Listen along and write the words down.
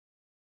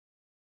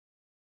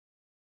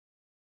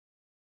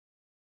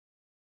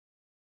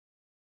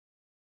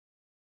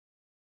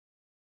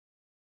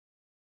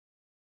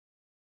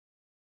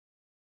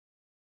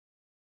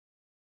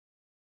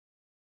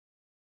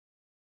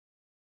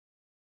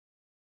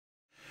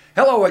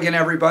Hello again,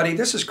 everybody.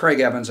 This is Craig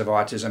Evans of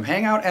Autism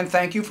Hangout, and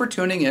thank you for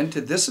tuning in to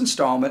this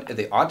installment of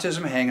the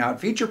Autism Hangout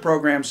feature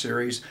program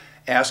series,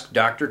 Ask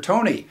Dr.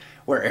 Tony,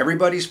 where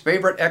everybody's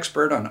favorite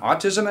expert on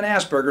autism and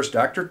Aspergers,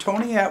 Dr.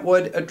 Tony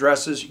Attwood,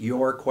 addresses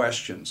your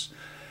questions.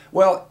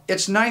 Well,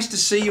 it's nice to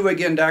see you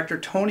again, Dr.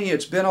 Tony.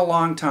 It's been a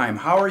long time.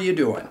 How are you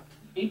doing?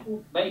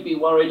 People may be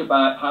worried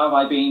about how have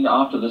I been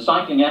after the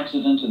cycling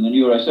accident and the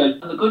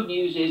neurosurgery. And the good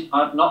news is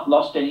I've not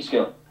lost any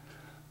skill.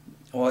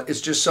 Well,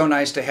 it's just so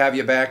nice to have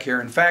you back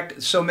here. In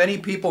fact, so many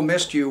people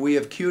missed you. We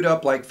have queued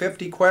up like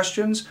 50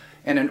 questions,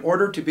 and in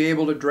order to be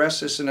able to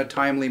address this in a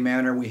timely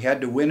manner, we had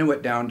to winnow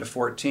it down to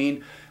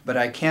 14. But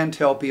I can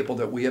tell people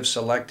that we have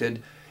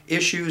selected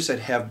issues that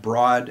have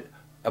broad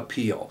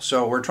appeal.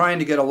 So we're trying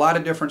to get a lot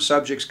of different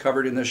subjects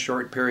covered in this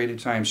short period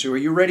of time. So are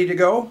you ready to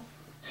go?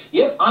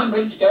 Yep, I'm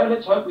ready to go.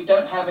 Let's hope we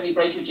don't have any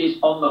breakages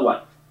on the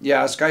way.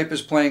 Yeah, Skype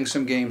is playing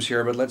some games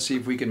here, but let's see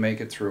if we can make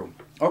it through.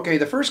 Okay,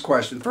 the first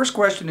question. The first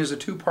question is a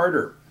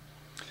two-parter.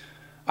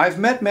 I've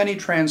met many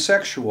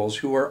transsexuals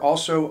who are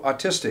also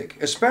autistic,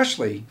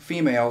 especially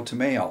female to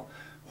male.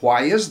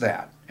 Why is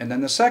that? And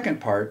then the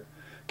second part,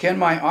 can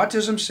my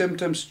autism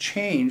symptoms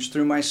change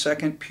through my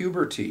second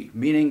puberty,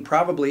 meaning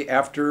probably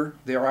after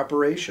their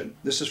operation?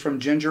 This is from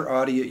Ginger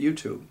Audie at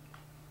YouTube.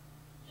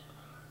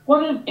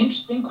 What an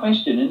interesting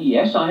question. And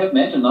yes, I have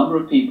met a number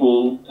of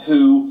people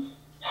who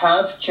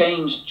have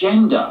changed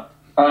gender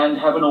and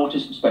have an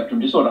autism spectrum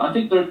disorder. I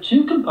think there are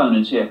two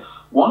components here.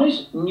 One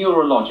is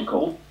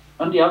neurological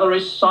and the other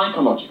is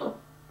psychological.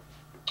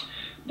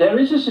 There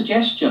is a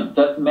suggestion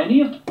that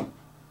many of them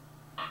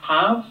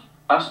have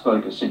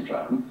Asperger's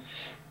syndrome,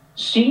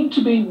 seem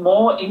to be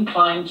more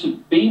inclined to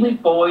be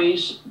with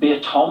boys, be a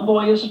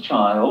tomboy as a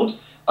child,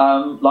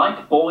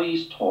 like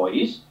boys'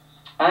 toys,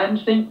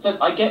 and think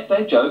that I get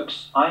their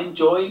jokes, I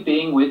enjoy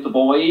being with the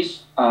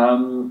boys,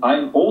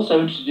 I'm also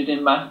interested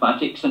in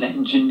mathematics and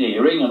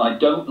engineering, and I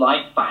don't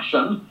like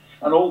fashion,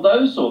 and all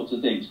those sorts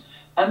of things.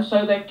 And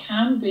so there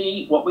can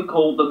be what we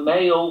call the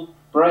male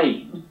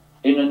brain,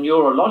 in a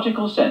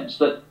neurological sense,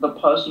 that the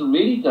person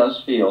really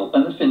does feel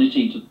an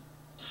affinity to,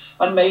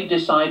 and may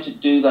decide to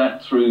do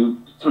that through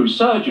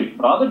surgery.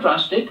 Rather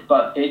drastic,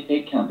 but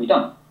it can be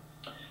done.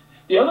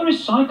 The other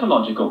is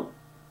psychological,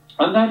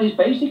 and that is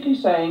basically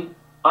saying,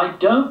 I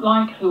don't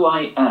like who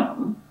I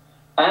am,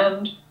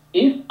 and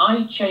if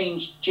I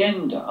change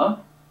gender,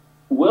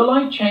 will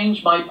I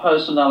change my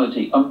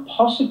personality and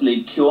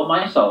possibly cure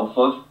myself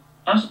of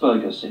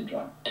Asperger's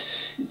syndrome?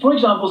 For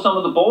example, some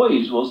of the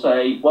boys will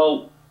say,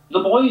 well, the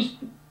boys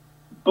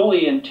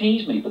bully and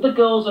tease me, but the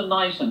girls are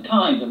nice and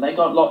kind and they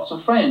got lots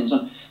of friends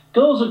and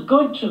girls are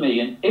good to me,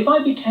 and if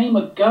I became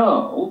a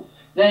girl,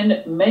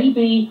 then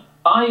maybe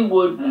I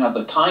would have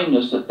the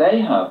kindness that they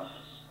have.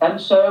 And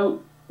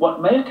so what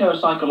may occur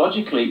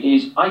psychologically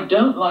is I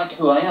don't like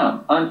who I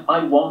am and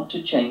I want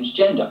to change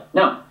gender.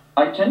 Now,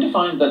 I tend to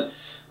find that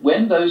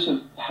when those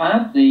have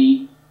had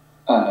the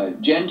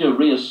gender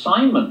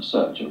reassignment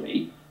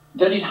surgery,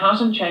 that it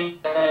hasn't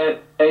changed their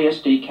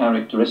ASD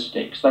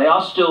characteristics. They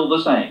are still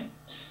the same.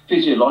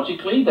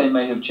 Physiologically, they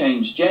may have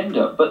changed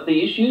gender, but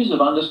the issues of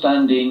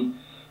understanding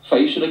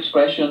facial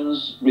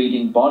expressions,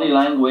 reading body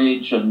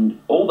language, and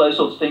all those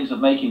sorts of things of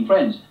making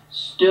friends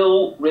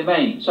still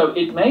remain. So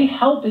it may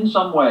help in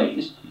some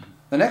ways.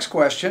 The next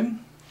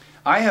question.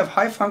 I have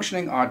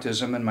high-functioning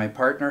autism and my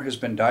partner has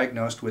been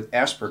diagnosed with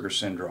Asperger's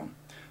syndrome.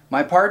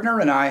 My partner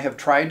and I have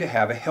tried to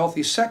have a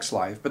healthy sex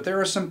life, but there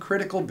are some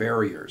critical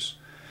barriers.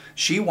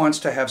 She wants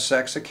to have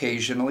sex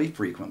occasionally,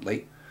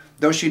 frequently.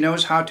 Though she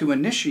knows how to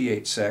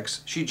initiate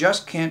sex, she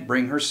just can't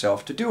bring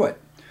herself to do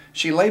it.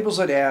 She labels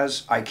it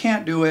as, I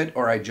can't do it,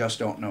 or I just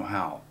don't know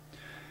how.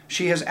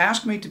 She has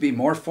asked me to be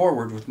more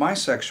forward with my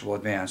sexual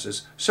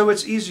advances, so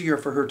it's easier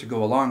for her to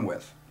go along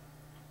with.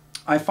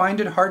 I find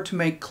it hard to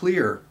make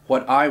clear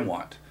what I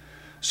want,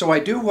 so I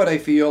do what I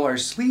feel are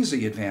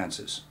sleazy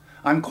advances.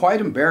 I'm quite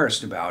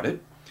embarrassed about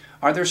it.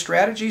 Are there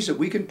strategies that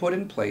we can put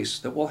in place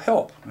that will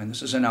help? And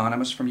this is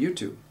anonymous from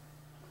YouTube.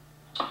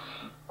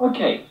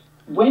 Okay,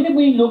 when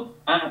we look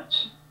at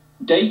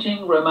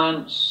dating,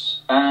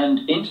 romance,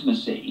 and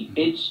intimacy,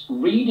 it's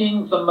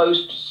reading the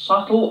most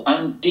subtle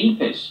and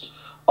deepest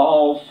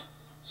of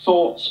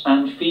thoughts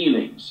and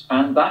feelings,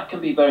 and that can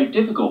be very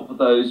difficult for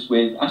those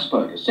with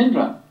Asperger's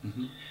syndrome.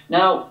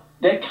 Now,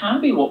 there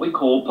can be what we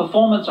call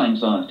performance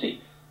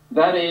anxiety.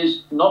 That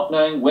is, not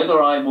knowing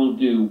whether I will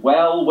do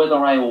well, whether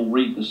I will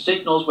read the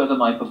signals, whether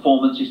my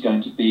performance is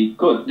going to be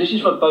good. This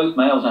is for both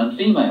males and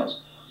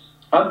females.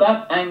 And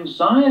that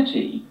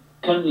anxiety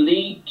can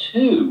lead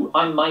to,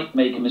 I might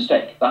make a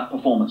mistake, that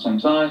performance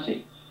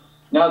anxiety.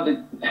 Now,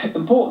 the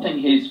important thing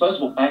here is, first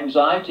of all,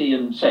 anxiety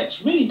and sex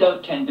really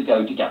don't tend to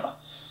go together.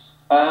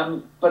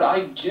 But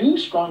I do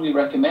strongly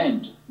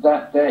recommend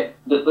that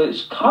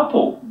this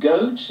couple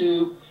go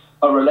to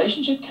a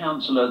relationship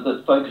counselor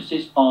that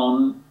focuses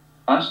on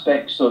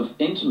aspects of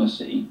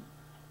intimacy.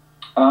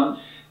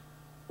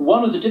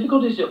 One of the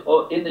difficulties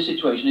in this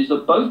situation is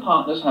that both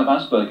partners have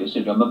Asperger's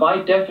syndrome, and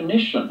by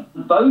definition,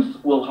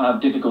 both will have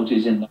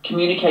difficulties in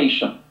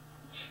communication,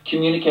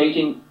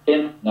 communicating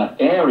in that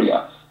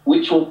area, which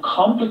which will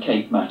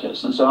complicate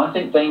matters. And so I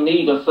think they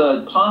need a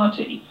third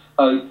party,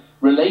 a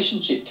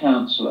relationship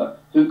counsellor,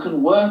 who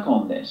can work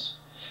on this.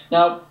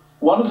 Now,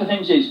 one of the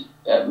things is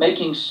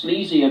making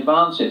sleazy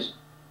advances.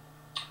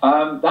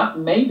 That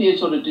may be a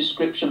sort of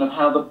description of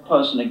how the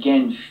person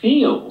again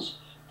feels.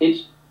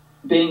 It's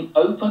being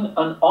open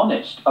and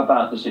honest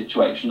about the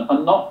situation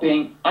and not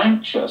being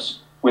anxious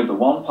with the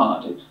one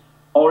party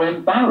or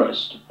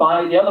embarrassed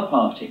by the other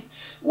party.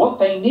 What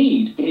they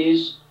need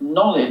is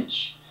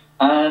knowledge,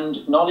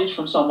 and knowledge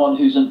from someone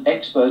who's an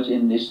expert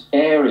in this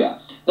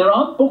area. There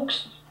are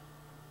books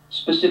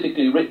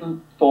specifically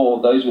written for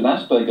those with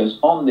Asperger's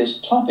on this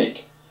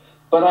topic,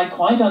 but I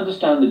quite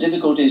understand the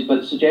difficulties,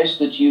 but suggest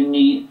that you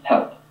need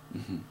help.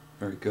 Mm-hmm.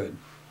 Very good.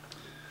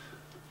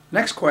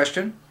 Next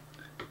question.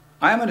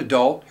 I am an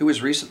adult who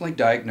was recently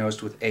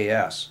diagnosed with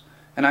AS,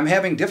 and I'm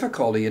having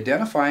difficulty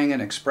identifying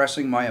and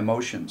expressing my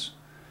emotions.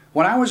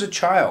 When I was a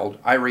child,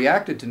 I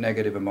reacted to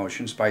negative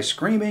emotions by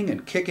screaming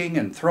and kicking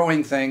and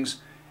throwing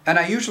things, and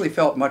I usually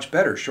felt much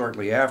better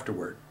shortly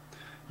afterward.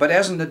 But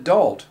as an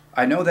adult,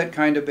 I know that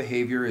kind of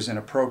behavior is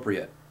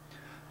inappropriate.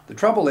 The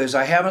trouble is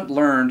I haven't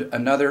learned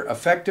another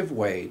effective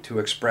way to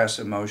express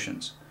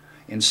emotions.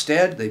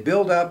 Instead, they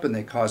build up and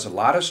they cause a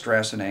lot of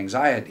stress and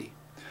anxiety.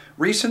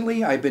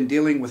 Recently, I've been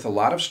dealing with a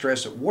lot of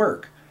stress at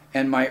work,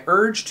 and my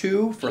urge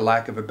to, for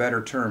lack of a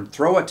better term,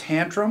 throw a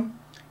tantrum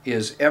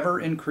is ever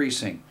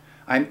increasing.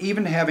 I'm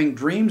even having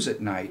dreams at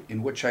night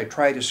in which I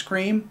try to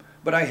scream,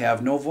 but I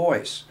have no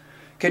voice.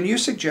 Can you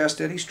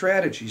suggest any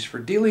strategies for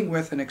dealing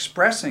with and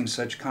expressing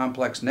such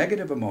complex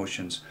negative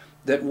emotions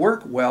that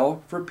work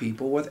well for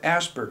people with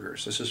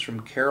Asperger's? This is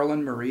from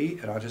Carolyn Marie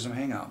at Autism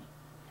Hangout.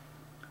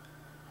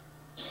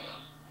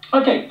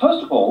 Okay,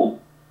 first of all,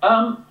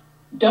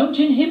 don't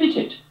inhibit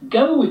it.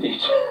 Go with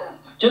it.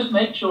 Just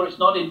make sure it's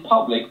not in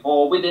public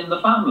or within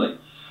the family.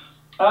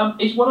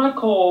 It's what I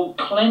call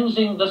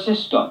cleansing the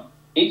system.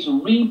 It's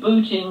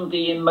rebooting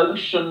the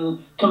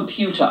emotion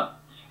computer.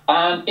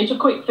 And it's a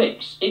quick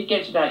fix. It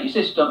gets it out of your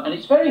system, and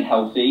it's very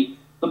healthy.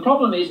 The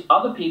problem is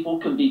other people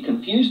can be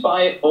confused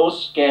by it or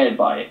scared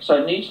by it,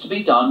 so it needs to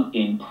be done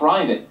in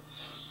private.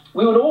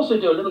 We would also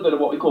do a little bit of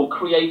what we call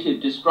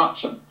creative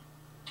destruction.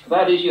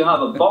 That is, you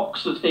have a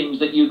box of things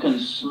that you can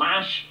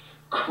smash,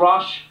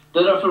 crush,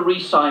 that are for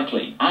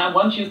recycling. And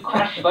once you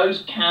crash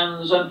those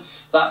cans and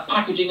that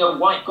packaging of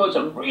white goods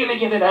and really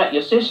get it out of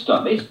your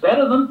system, it's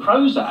better than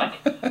Prozac,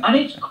 and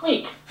it's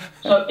quick.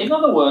 So in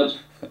other words,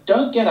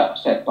 don't get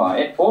upset by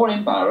it or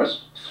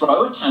embarrassed.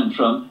 Throw a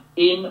tantrum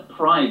in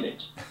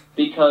private,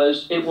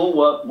 because it will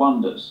work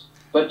wonders.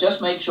 But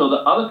just make sure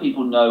that other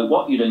people know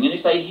what you're doing. And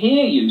if they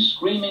hear you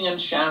screaming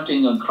and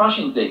shouting and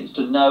crushing things,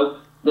 to know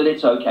that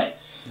it's okay.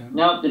 Yeah.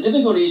 Now, the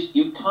difficulty is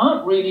you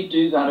can't really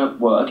do that at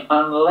work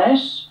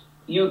unless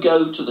you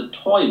go to the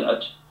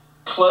toilet,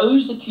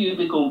 close the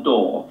cubicle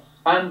door,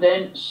 and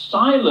then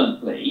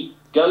silently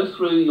go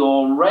through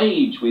your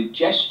rage with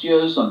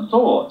gestures and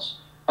thoughts,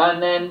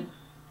 and then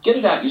get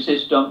it out of your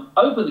system,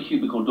 open the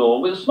cubicle door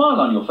with a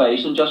smile on your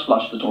face, and just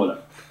flush the toilet.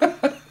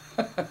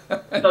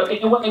 So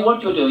in a way,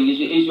 what you're doing is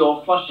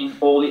you're flushing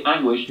all the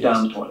anguish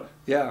down the toilet.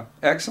 Yeah,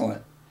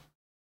 excellent.